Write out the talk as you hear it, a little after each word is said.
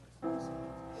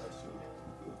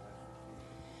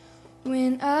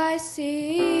When I see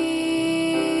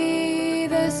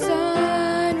the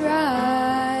sun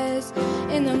rise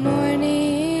in the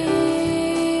morning,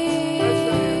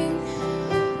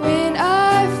 when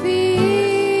I feel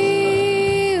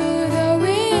the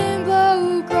wind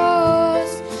blow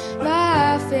across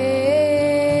my face,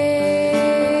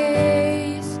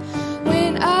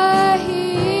 when I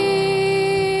hear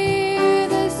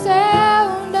the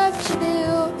sound of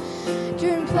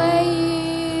children playing,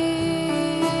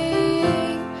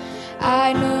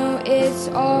 I know it's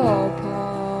all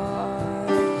part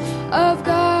of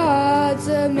God's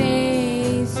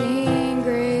amazing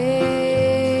grace.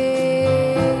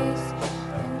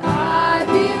 And I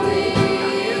believe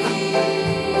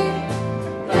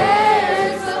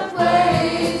there's a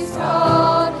place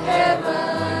called heaven,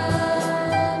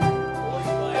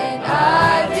 and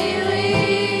I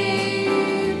believe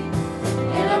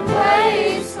in a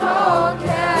place called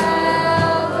Calvary.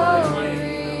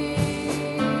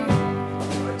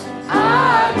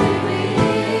 I believe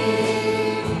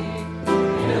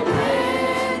in a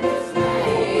man whose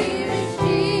name is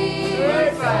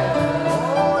Jesus.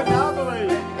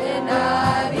 And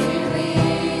I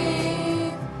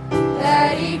believe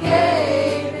that He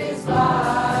gave His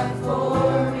life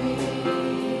for me.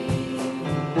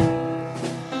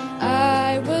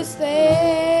 I was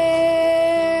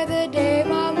there the day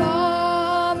my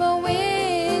mama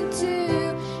went to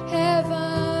heaven.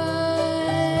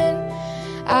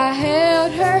 I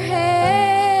held her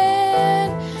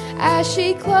hand as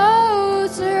she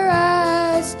closed her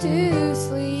eyes to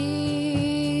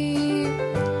sleep.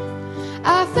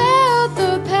 I felt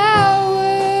the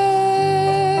power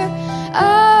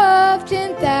of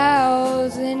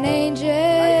 10,000 angels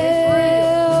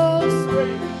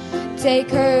take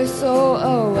her soul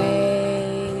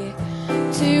away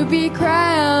to be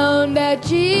crowned at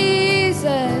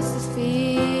Jesus'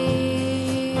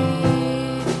 feet.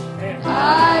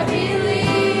 I believe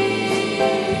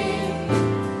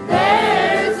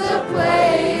there's a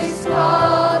place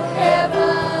called heaven,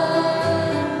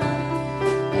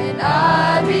 and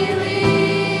I believe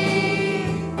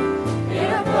in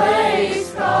a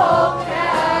place called Calvary.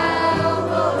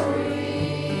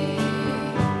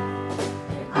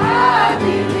 I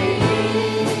believe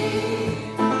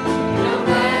in a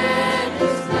man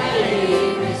whose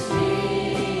name is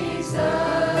Jesus,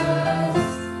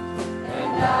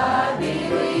 and I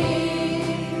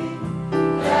believe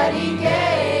that He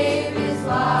gave His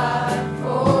life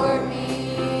for me.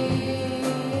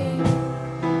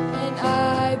 And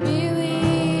I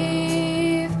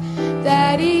believe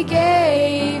that He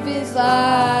gave His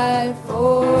life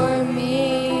for